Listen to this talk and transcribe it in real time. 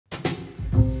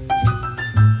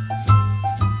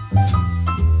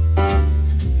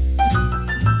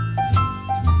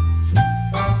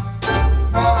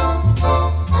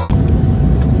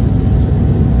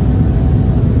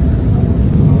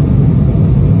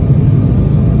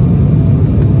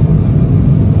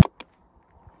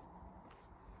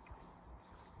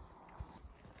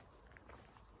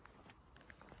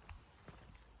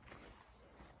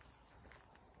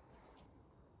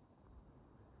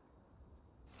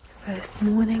First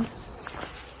morning,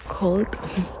 cold.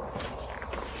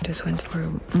 Just went for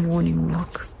a morning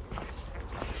walk.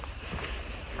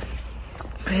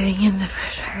 Breathing in the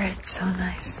fresh air, it's so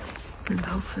nice. And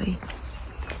hopefully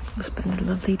we'll spend a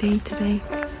lovely day today.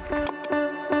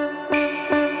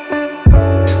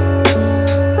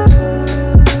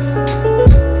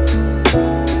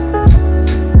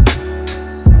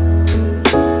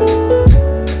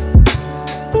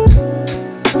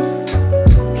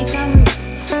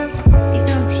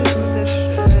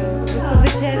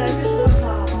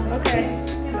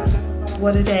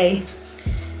 What a day.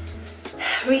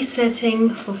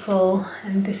 Resetting for fall,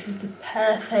 and this is the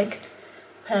perfect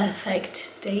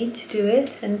day to do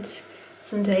it. And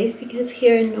some days, because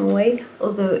here in Norway,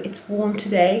 although it's warm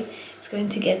today, it's going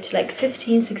to get to like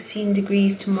 15-16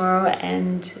 degrees tomorrow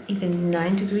and even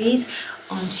 9 degrees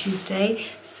on Tuesday.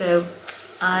 So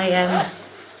I am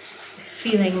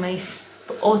feeling my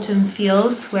autumn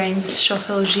feels, wearing this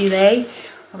Schoffel gilet,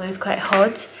 although it's quite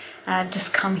hot. I've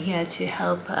just come here to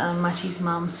help Mati's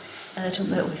mum a little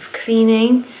bit with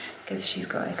cleaning, because she's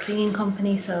got a cleaning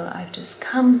company. So I've just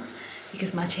come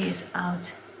because Mati is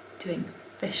out doing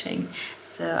fishing.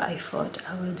 So I thought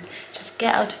I would just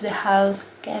get out of the house,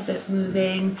 get a bit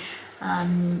moving,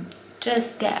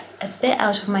 just get a bit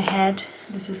out of my head.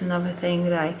 This is another thing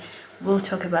that I will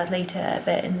talk about later a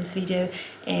bit in this video,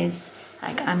 is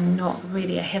like I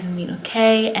haven't been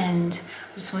okay, and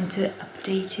I just want to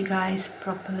update you guys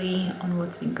properly on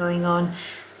what's been going on.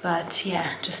 But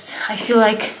yeah, I feel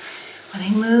like when I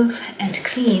move and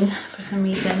clean, for some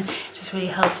reason, it just really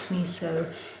helps me. So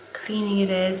cleaning it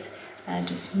is,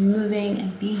 just moving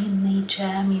and being in nature.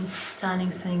 I mean,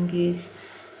 stunning views,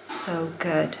 so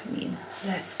good. I mean,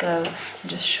 let's go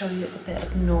and just show you a bit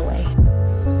of Norway.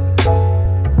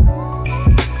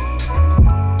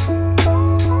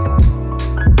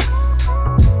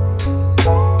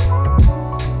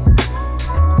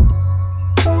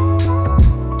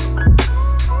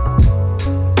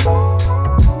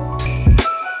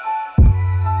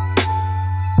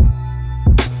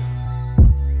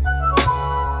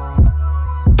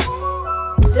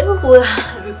 Hello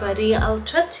everybody, I'll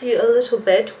chat to you a little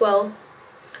bit while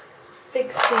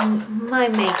fixing my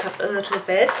makeup a little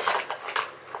bit.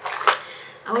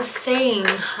 I was saying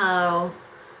how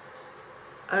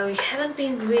I haven't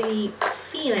been really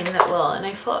feeling that well, and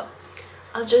I thought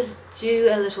I'll just do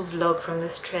a little vlog from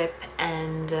this trip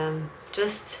and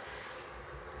just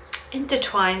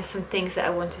intertwine some things that I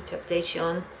wanted to update you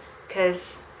on,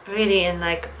 because really in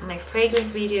like my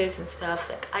fragrance videos and stuff,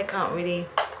 like I can't really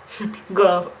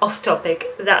go off topic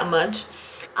that much.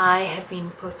 I have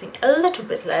been posting a little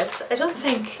bit less. I don't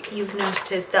think you've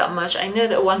noticed that much. I know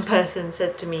that one person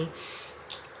said to me,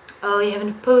 oh, you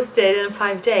haven't posted in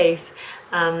 5 days.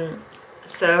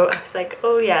 So I was like,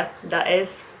 oh yeah, that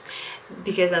is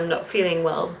because I'm not feeling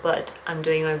well, but I'm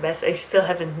doing my best. I still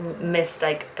haven't missed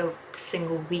like a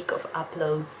single week of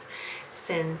uploads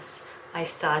since I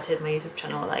started my YouTube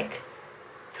channel like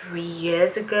 3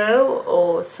 years ago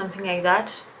or something like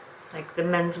that, like the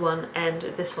men's one and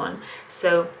this one.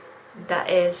 So that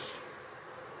is,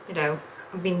 you know,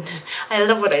 I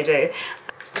love what I do.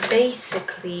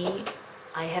 Basically,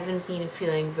 I haven't been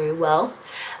feeling very well.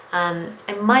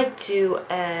 I might do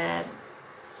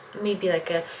maybe like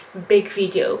a big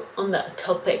video on that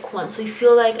topic once I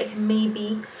feel like I can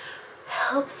maybe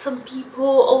help some people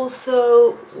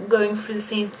also going through the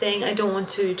same thing. I don't want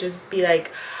to just be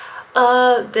like,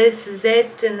 this is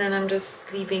it, and then I'm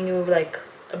just leaving you like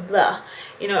a blah,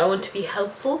 you know. I want to be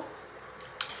helpful.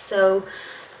 So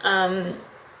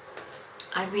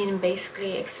I've been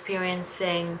basically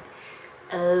experiencing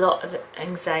a lot of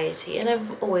anxiety, and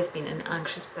I've always been an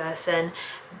anxious person,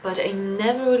 but I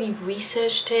never really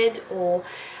researched it, or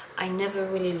I never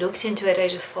really looked into it. I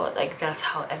just thought like that's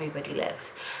how everybody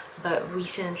lives. But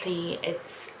recently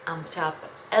it's amped up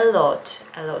a lot,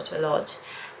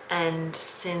 and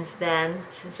since then,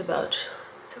 since about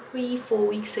 3-4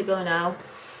 weeks ago now,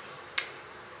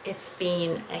 it's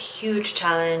been a huge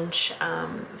challenge.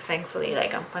 Thankfully,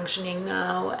 like I'm functioning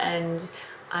now and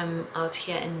I'm out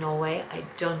here in Norway. I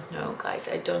don't know, guys,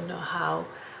 I don't know how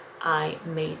I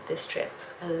made this trip.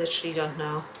 I literally don't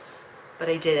know, but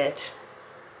I did it,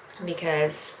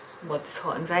 because what this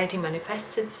whole anxiety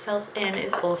manifests itself in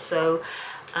is also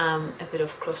a bit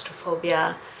of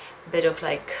claustrophobia, a bit of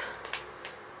like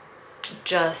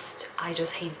I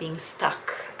just hate being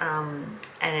stuck,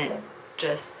 and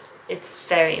it's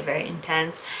very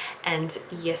intense. And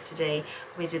yesterday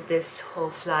we did this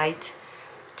whole flight,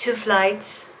 2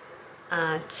 flights,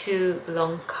 2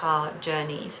 long car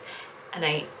journeys,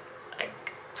 and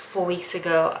 4 weeks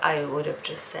ago I would have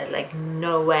just said like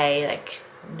no way, like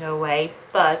no way.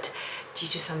 But due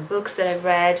to some books that I've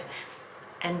read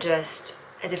and just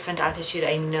a different attitude,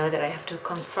 I know that I have to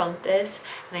confront this,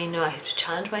 and I know I have to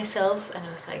challenge myself. And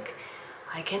I was like,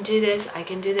 I can do this, I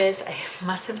can do this. I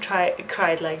must have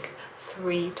cried like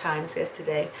 3 times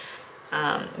yesterday,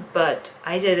 but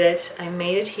I did it. I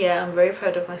made it here. I'm very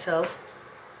proud of myself.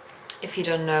 If you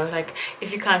don't know, like,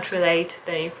 if you can't relate,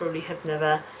 then you probably have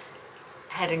never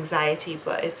had anxiety,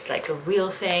 but it's like a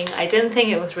real thing. I didn't think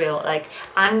it was real. Like,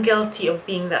 I'm guilty of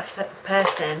being that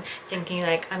person, thinking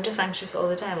like, I'm just anxious all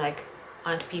the time. Like,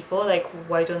 aren't people, like,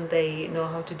 why don't they know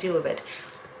how to deal with it?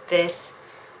 This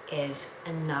is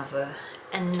another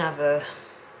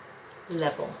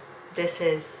level. This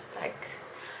is like,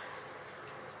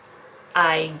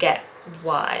 I get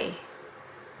why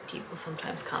people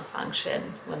sometimes can't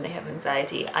function when they have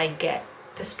anxiety. I get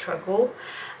the struggle.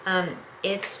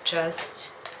 It's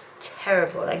just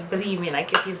terrible. Like, believe me,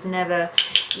 like, if you've never,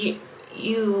 you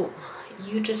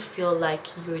just feel like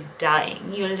you're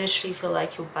dying. You literally feel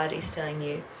like your body's telling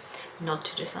you not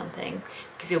to do something,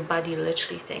 because your body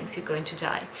literally thinks you're going to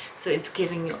die. So it's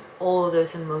giving you all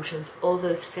those emotions, all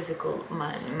those physical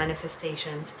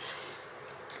manifestations.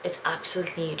 It's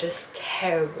absolutely just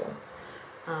terrible.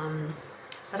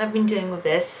 But I've been dealing with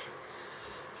this,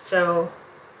 so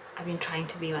I've been trying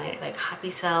to be my like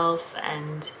happy self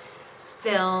and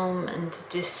film and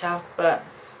do stuff, but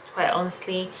quite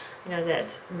honestly, I know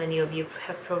that many of you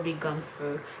have probably gone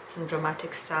through some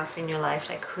dramatic stuff in your life.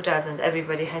 Like, who doesn't?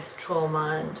 Everybody has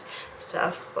trauma and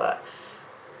stuff, but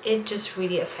it just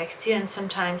really affects you, and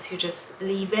sometimes you just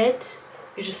leave it.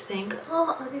 You just think,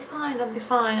 oh, I'll be fine,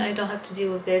 I don't have to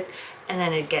deal with this, and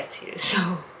then it gets you.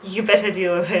 So you better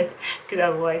deal with it, because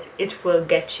otherwise it will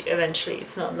get you eventually.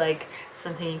 It's not like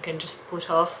something you can just put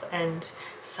off, and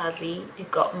sadly it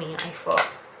got me. I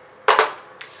thought,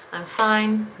 I'm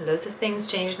fine. Loads of things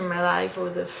changed in my life over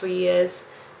the 3 years,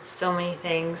 so many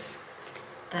things,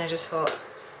 and I just thought,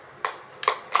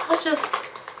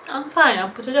 I'm fine, I'll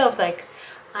put it off. Like,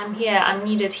 I'm here, I'm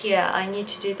needed here, I need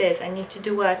to do this, I need to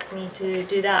do work, I need to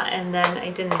do that. And then I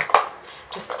didn't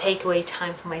just take away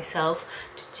time for myself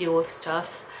to deal with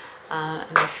stuff,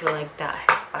 and I feel like that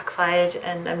has backfired,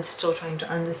 and I'm still trying to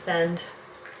understand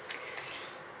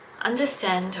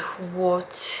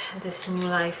what this new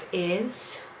life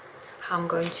is, how I'm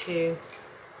going to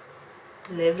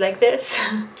live like this.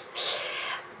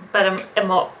 But I'm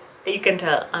more, you can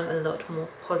tell I'm a lot more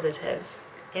positive.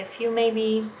 If you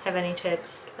maybe have any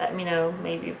tips, let me know.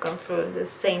 Maybe you've gone through the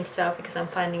same stuff, because I'm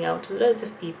finding out loads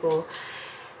of people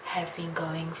have been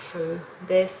going through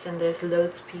this, and there's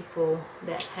loads of people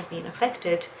that have been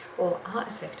affected or are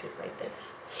affected by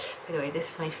this. By the way,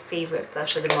 this is my favorite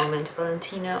blush at the moment,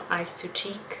 Valentino Eyes to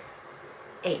Cheek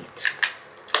 8.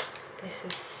 This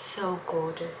is so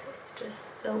gorgeous. It's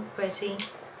just so pretty.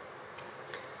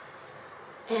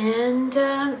 And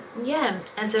yeah,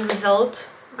 as a result,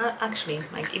 actually,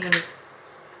 like, even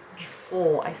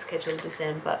before I scheduled this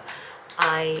in, but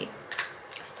I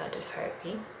started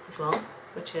therapy as well,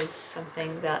 which is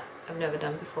something that I've never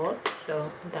done before,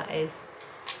 so that is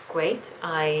great.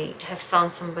 I have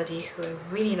found somebody who I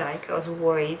really like. I was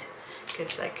worried,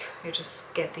 because like, you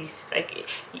just get these, like,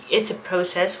 it's a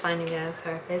process finding a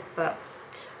therapist, but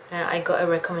I got a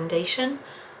recommendation.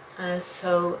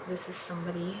 So this is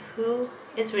somebody who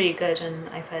is really good, and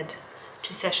I've had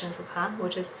 2 sessions with her,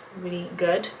 which is really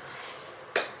good.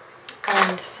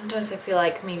 And sometimes I feel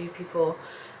like maybe people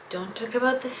don't talk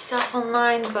about this stuff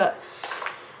online, but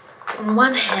on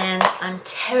one hand, I'm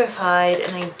terrified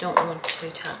and I don't want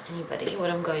to tell anybody what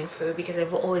I'm going through, because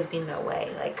I've always been that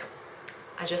way. Like,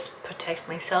 I just protect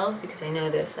myself, because I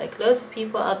know there's like loads of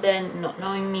people out there not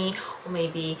knowing me, or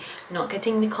maybe not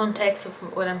getting the context of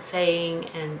what I'm saying,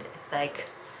 and it's like,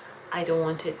 I don't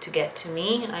want it to get to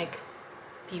me, like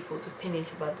people's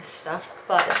opinions about this stuff.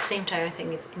 But at the same time, I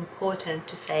think it's important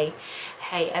to say,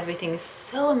 hey, everything is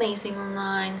so amazing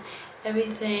online,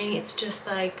 everything, it's just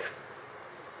like,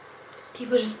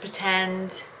 people just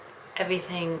pretend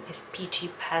everything is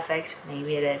peachy perfect.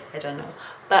 Maybe it is, I don't know,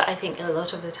 but I think a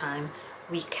lot of the time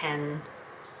we can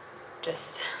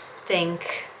just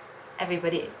think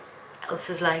everybody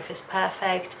else's life is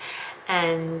perfect,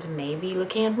 and maybe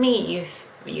looking at me,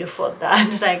 you thought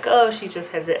that, like, oh, she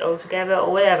just has it all together,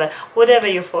 or whatever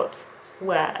your thoughts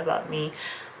were about me.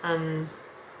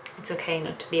 It's okay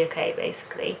not to be okay,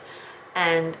 basically.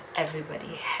 And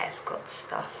everybody has got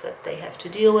stuff that they have to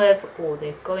deal with, or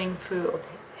they're going through, or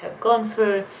they have gone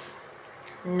through.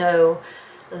 No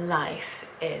life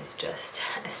is just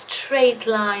a straight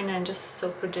line and just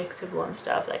so predictable and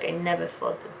stuff. Like, I never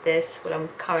thought that this, what I'm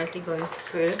currently going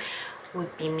through,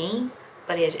 would be me,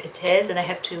 but yet it is, and I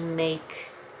have to make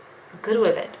good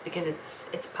with it because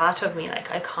it's part of me.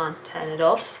 Like I can't turn it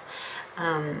off.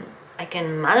 I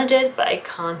can manage it, but I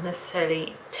can't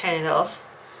necessarily turn it off.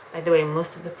 By the way,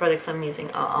 most of the products I'm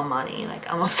using are Armani. Like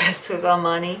I'm obsessed with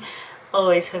Armani,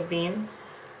 always have been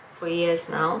for years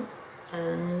now,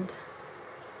 and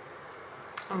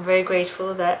I'm very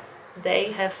grateful that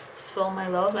they have saw my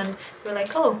love and were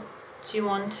like, oh, do you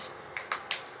want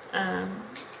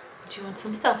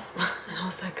some stuff? And I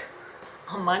was like,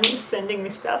 Armani is sending me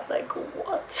stuff, like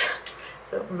what?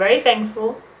 So very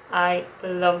thankful. I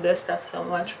love this stuff so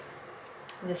much.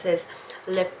 This is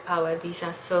lip power. These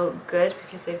are so good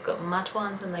because they've got matte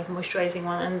ones and like moisturizing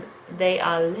one, and they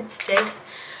are lipsticks,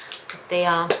 but they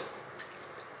are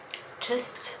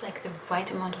just like the right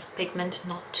amount of pigment,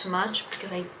 not too much,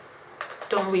 because I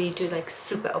don't really do like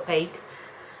super opaque.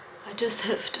 I just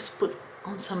have just put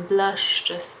on some blush,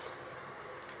 just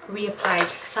reapplied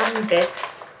some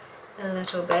bits a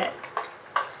little bit,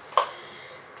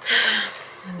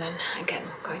 and then again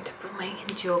I'm going to put my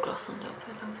duo gloss on top.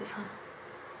 I love this one.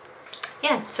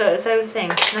 Yeah, so as I was saying,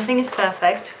 nothing is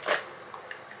perfect.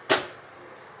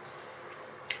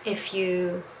 If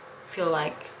you feel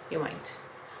like you might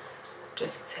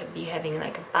just be having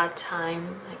like a bad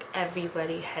time, like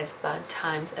everybody has bad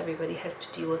times, everybody has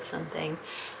to deal with something,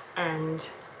 and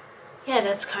yeah,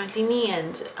 that's currently me,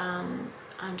 and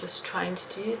I'm just trying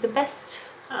to do the best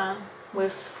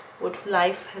with what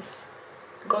life has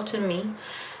gotten me,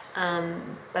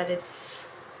 but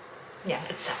yeah,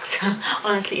 it sucks.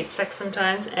 Honestly, it sucks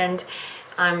sometimes, and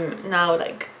I'm now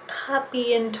like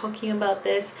happy and talking about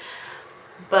this,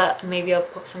 but maybe I'll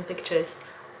pop some pictures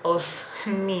of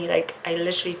me. Like I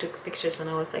literally took pictures when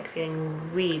I was like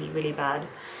feeling really bad.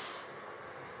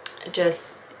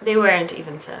 Just, they weren't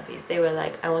even selfies, they were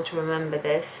like, I want to remember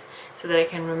this so that I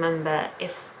can remember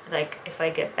if I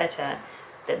get better,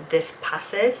 that this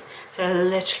passes. So I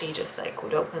literally just like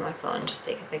would open my phone, just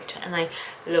take a picture, and I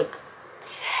look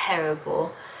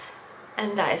terrible,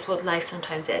 and that is what life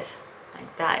sometimes is.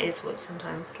 Like that is what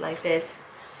sometimes life is,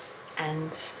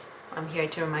 and I'm here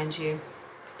to remind you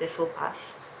this will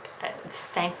pass.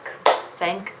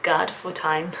 Thank God for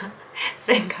time.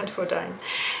 Thank God for time,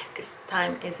 because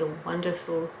time is a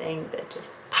wonderful thing that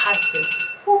just passes.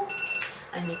 Ooh.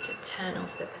 I need to turn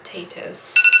off the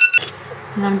potatoes,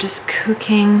 and I'm just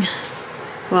cooking,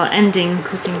 well, ending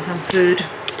cooking some food,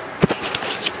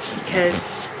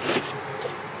 because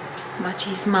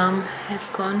Maci's mum has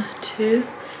gone to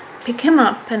pick him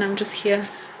up, and I'm just here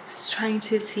just trying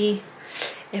to see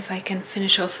if I can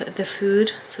finish off the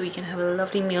food so we can have a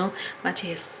lovely meal. Maci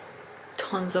has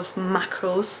tons of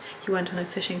mackerels. He went on a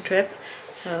fishing trip,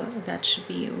 so that should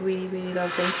be really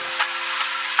lovely.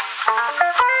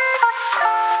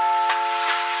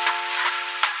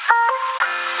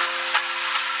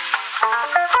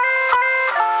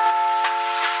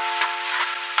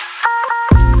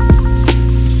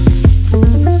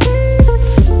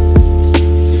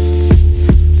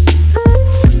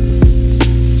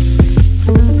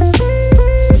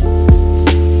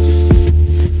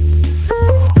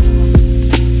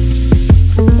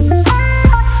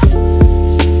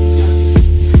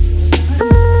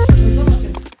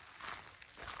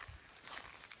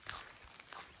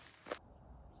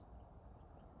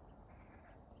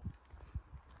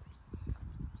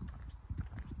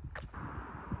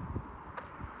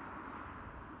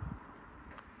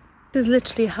 This is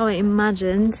literally how I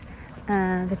imagined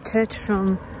the church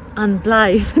from Anne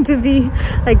Blythe to be,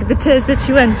 like the church that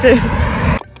she went to.